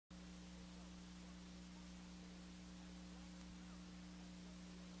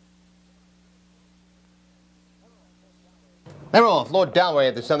They're off. Lord Dalray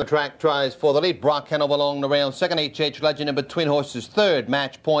at the center track tries for the lead. Brock Hanover along the rail second. HH Legend in between horses third.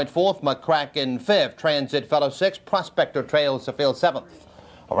 Match point fourth. McCracken fifth. Transit Fellow sixth. Prospector trails the field seventh.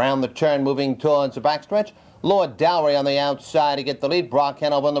 Around the turn, moving towards the backstretch. Lord Dalray on the outside to get the lead. Brock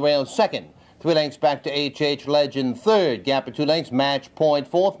Hanover on the rail second. 3 lengths back to HH Legend third. Gap of 2 lengths. Match point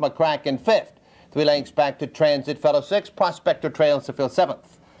fourth. McCracken fifth. 3 lengths back to Transit Fellow sixth. Prospector trails the field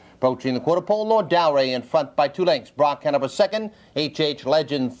seventh. Approaching the quarter pole, Lord Dalray in front by 2 lengths. Brock Hanover second, HH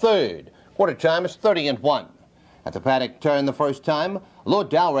Legend third. Quarter time is 30-1. At the paddock turn the first time,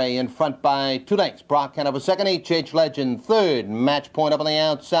 Lord Dalray in front by 2 lengths. Brock Hanover second, HH Legend third. Match point up on the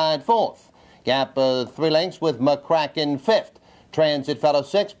outside fourth. Gap of 3 lengths with McCracken fifth. Transit Fellow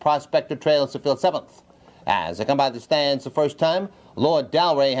sixth. Prospector trails the field seventh. As they come by the stands the first time, Lord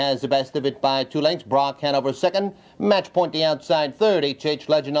Dalray has the best of it by 2 lengths. Brock Hanover second. Match point the outside third. HH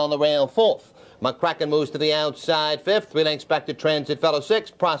Legend on the rail fourth. McCracken moves to the outside fifth. 3 lengths back to Transit Fellow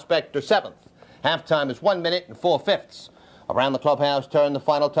sixth. Prospector seventh. Halftime is 1 minute and 4/5. Around the clubhouse turn the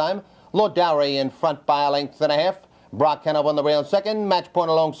final time. Lord Dalray in front by a length and a half. Brock Hanover on the rail second. Match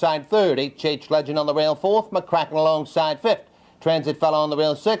point alongside third. HH Legend on the rail fourth. McCracken alongside fifth. Transit Fellow on the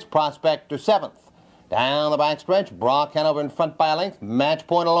rail sixth. Prospector seventh. Down the backstretch, Brock Hanover in front by a length. Match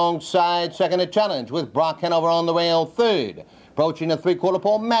point alongside second to challenge with Brock Hanover on the rail third. Approaching the 3/4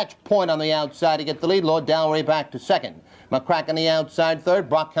 pole, match point on the outside to get the lead. Lord Dalray back to second. McCracken the outside third.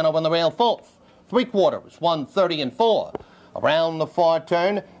 Brock Hanover on the rail fourth. 3/4, 1:30-4. Around the far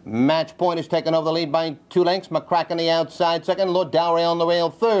turn, match point is taken over the lead by 2 lengths. McCracken the outside second. Lord Dalray on the rail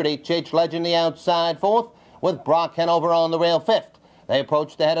third. HH Legend the outside fourth with Brock Hanover on the rail fifth. They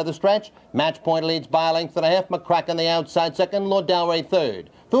approach the head of the stretch. Match point leads by a length and a half. McCracken the outside second. Lord Dalray third.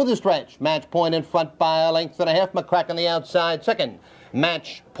 Through the stretch, match point in front by a length and a half. McCracken the outside second.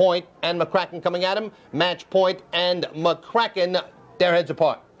 Match point and McCracken coming at him. Match point and McCracken, their heads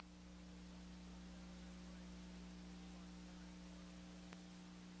apart.